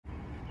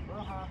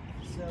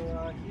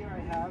Here I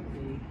have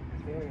a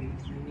very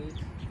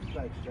unique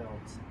bike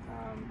build.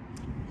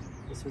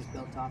 This was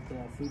built off the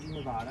Fuji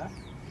Nevada,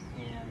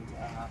 and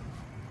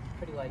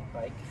pretty light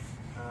bike.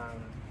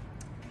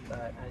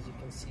 But as you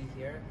can see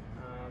here,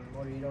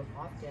 motor you don't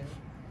often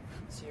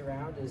see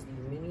around is the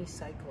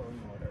Mini-cyclone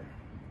motor,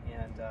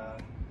 and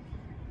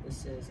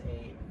this is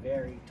a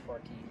very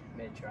torquey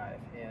mid-drive.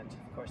 And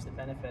of course, the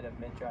benefit of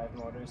mid-drive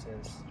motors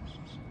is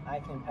I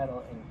can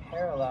pedal in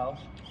parallel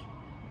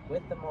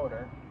with the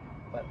motor,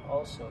 but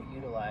also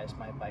utilize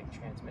my bike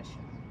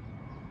transmission.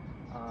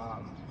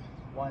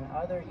 One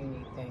other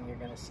unique thing you're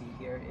going to see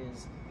here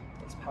is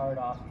it's powered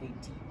off a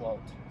Dewalt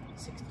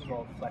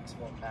 60-volt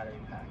flexible battery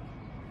pack.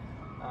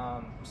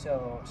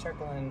 So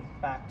circling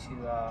back to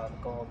the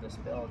goal of this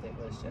build, it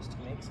was just to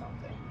make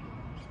something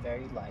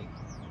very light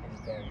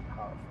and very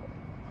powerful.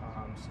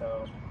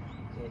 So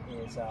it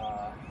is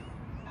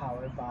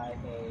powered by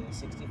a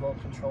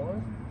 60-volt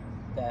controller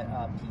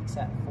that peaks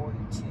at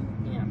 42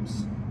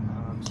 amps.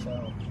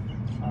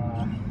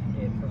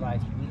 It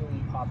provides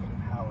really popping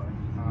power,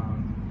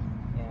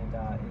 and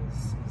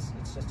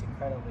it's just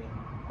incredibly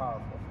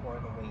powerful for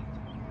the weight.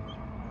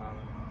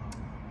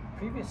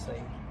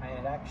 Previously, I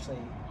had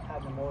actually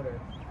had the motor,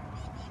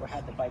 or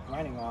had the bike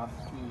running off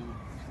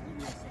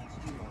the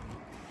HD one,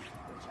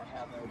 which I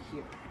have right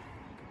here.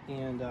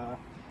 And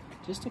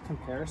just a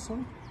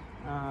comparison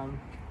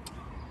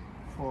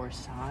for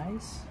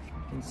size,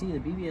 you can see the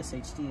BBS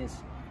HD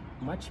is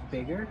much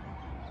bigger,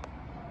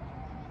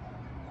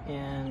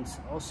 and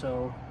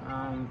also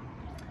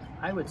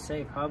I would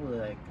say probably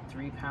like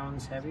 3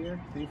 pounds heavier,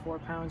 3-4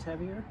 pounds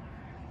heavier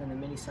than the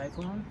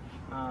Mini-cyclone.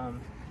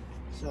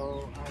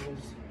 So I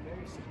was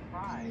very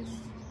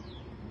surprised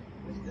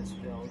with this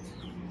build,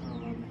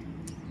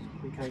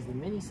 because the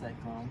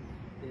Mini-cyclone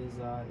is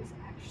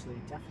actually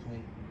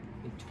definitely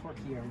a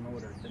torqueier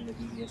motor than the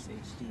BBS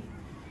HD.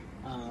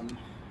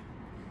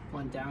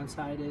 One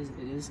downside is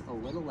it is a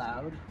little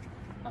loud.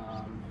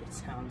 It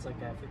sounds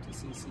like a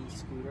 50cc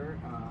scooter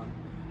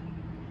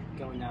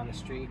going down the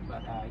street,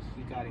 but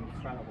you got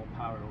incredible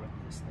power with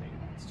this thing.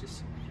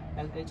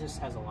 It just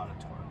has a lot of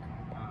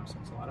torque, so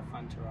it's a lot of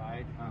fun to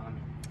ride.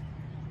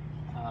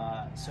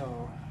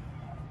 So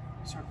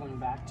circling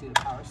back to the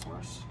power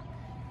source,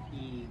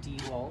 the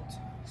Dewalt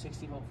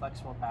 60-volt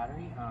flexible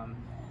battery,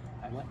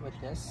 I went with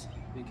this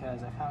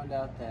because I found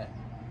out that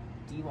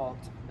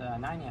Dewalt, the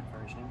 9 amp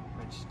version,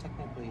 which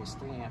technically is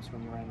 3 amps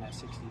when you're running at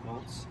 60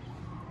 volts,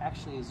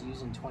 actually is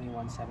using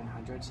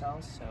 21700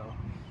 cells, so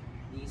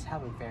these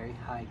have a very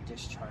high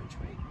discharge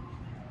rate,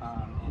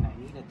 and I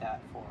needed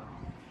that for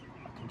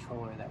a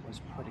controller that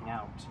was putting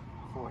out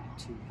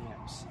 42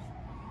 amps.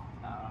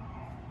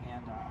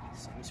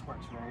 So this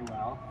works very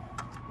well.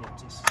 It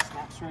just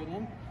snaps right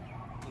in,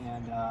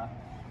 and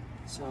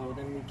so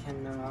then we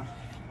can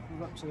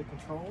move up to the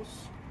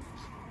controls.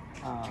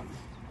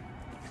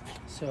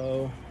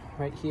 So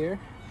right here,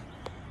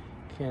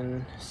 you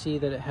can see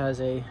that it has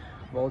a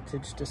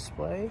voltage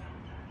display.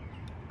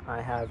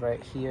 I have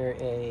right here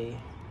a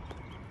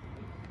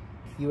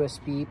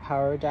USB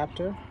power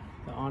adapter,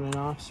 the on and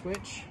off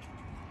switch,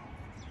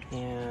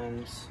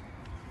 and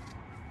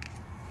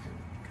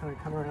kind of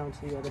come around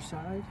to the other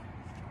side.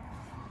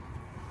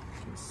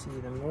 You can see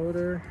the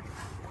motor.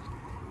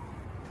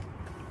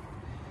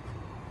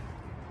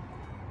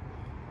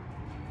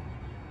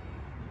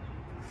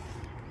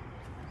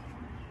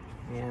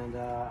 And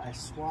I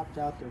swapped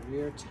out the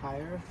rear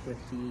tire with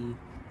the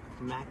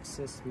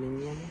Maxxis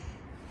Minion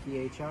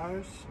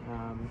PHRs,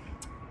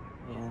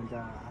 and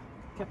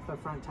kept the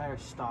front tire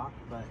stock,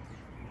 but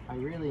I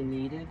really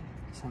needed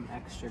some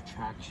extra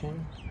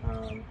traction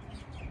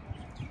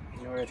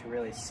in order to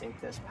really sink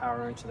this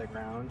power into the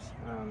ground.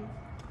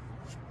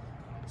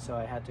 So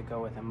I had to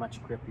go with a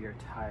much grippier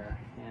tire,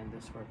 and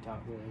this worked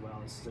out really well.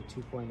 This is a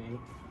 2.8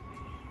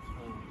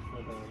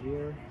 for the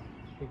rear,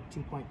 big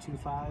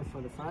 2.25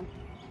 for the front.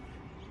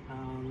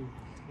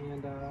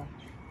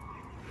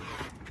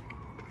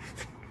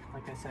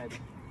 Like I said,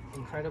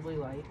 incredibly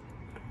light.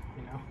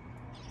 You know,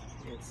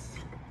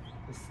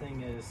 this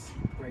thing is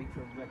great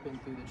for ripping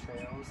through the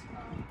trails.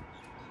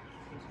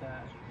 There's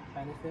that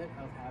benefit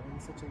of having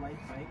such a light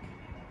bike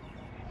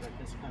with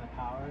this kind of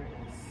power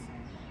is,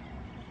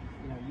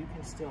 you know, you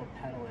can still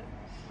pedal it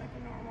like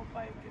a normal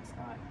bike. It's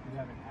not, you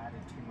haven't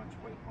added too much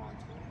weight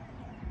onto it.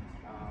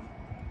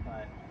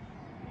 But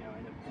you know,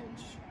 in a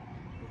pinch,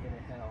 you hit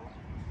a hill,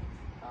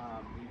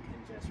 you can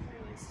just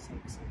really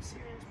sink some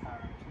serious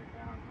power into the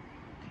ground.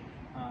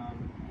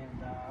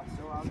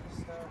 So I'll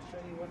just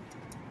show you what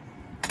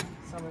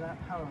some of that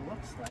power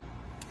looks like.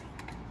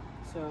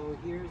 So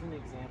here's an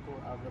example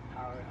of the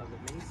power of the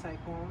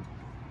Mini-cyclone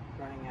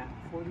running at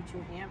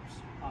 42 amps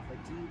off a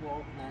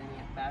Dewalt 9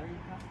 amp battery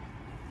pack.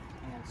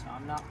 And so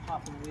I'm not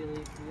popping the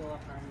wheel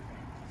up or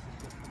anything. This is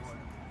just the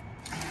motor.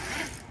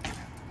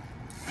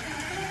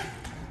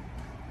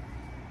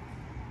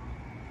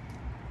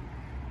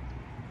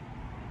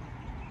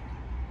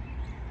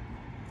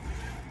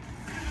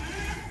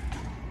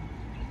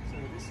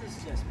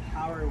 Just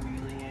power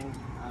wheeling.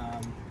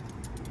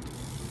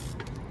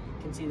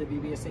 You can see the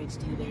BBS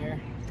HD there.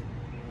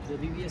 The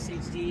BBS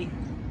HD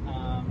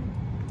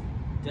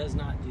does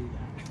not do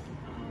that.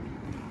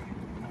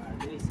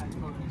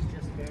 Mini-cyclone is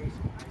just very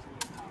surprisingly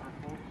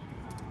powerful,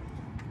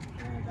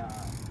 and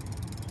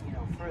you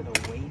know, for the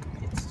weight,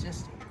 it's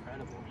just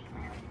incredible.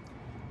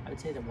 I would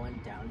say the one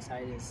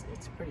downside is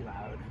it's pretty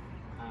loud.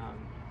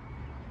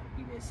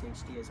 BBS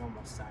HD is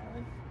almost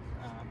silent,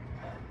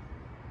 but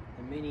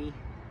the Mini,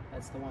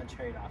 that's the one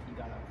trade-off. You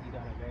got a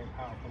very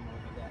powerful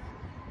motor that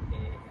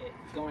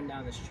going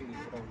down the street,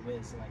 it'll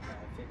whiz like a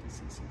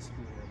 50cc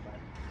scooter, but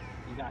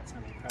you got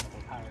some incredible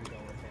power to go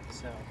with it.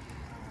 So.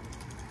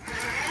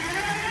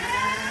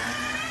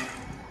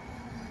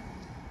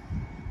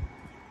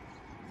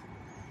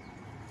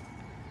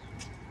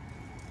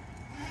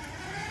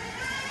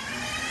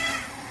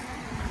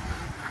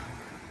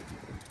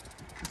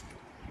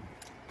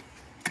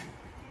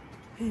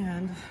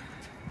 And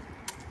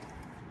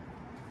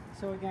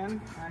so again,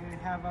 I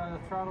have a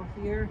throttle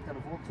here, got a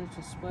voltage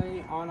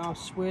display, on-off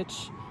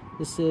switch.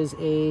 This is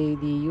the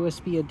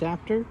USB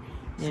adapter,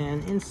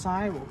 and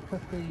inside we'll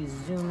quickly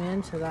zoom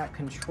into that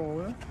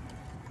controller.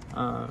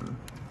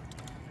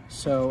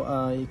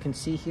 You can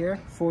see here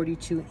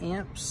 42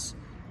 amps,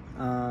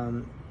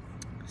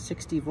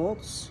 60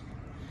 volts.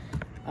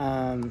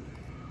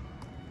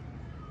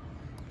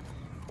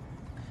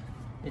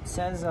 It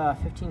says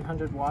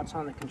 1500 watts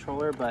on the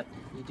controller, but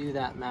you do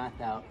that math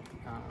out,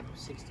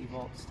 60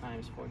 volts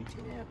times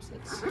 42 amps,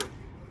 it's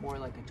more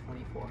like a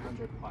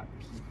 2400 watt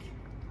peak.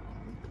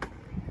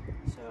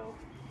 So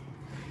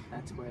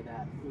that's where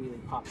that really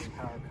popping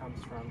power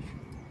comes from.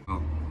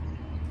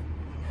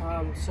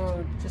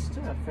 So just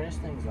to finish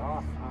things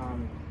off,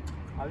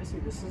 obviously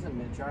this is a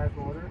mid-drive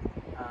motor.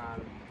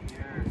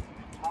 Your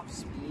top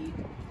speed,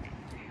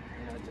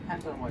 you know, it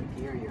depends on what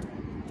gear you're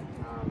in.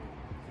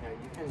 You know,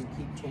 you can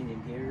keep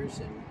changing gears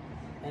and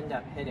end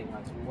up hitting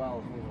like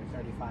well over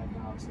 35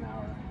 miles an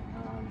hour.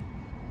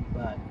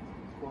 But the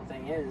cool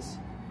thing is,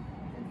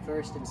 in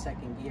first and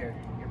second gear,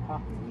 you're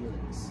popping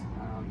wheelies.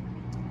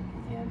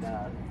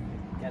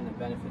 Again, the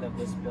benefit of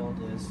this build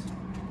is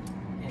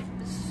it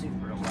is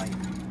super light.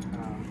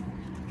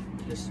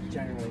 You just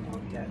generally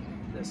don't get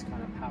this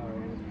kind of power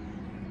in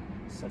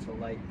such a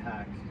light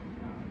pack.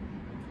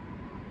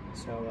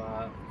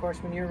 Of course,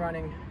 when you're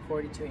running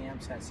 42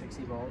 amps at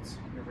 60 volts,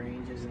 your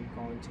range isn't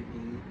going to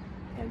be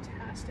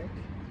fantastic.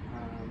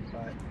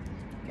 But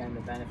again,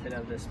 the benefit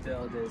of this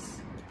build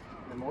is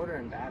the motor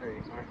and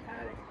battery aren't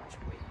adding much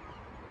weight.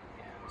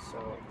 And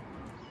so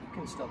you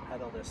can still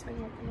pedal this thing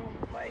like a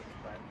normal bike,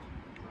 but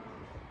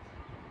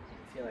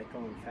if you feel like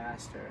going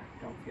faster,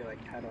 don't feel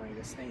like pedaling,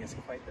 this thing is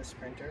quite the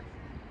sprinter.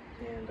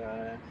 And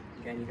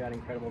again, you got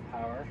incredible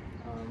power.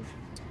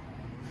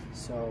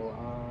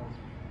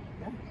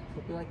 Yeah,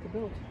 hope you like the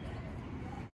build.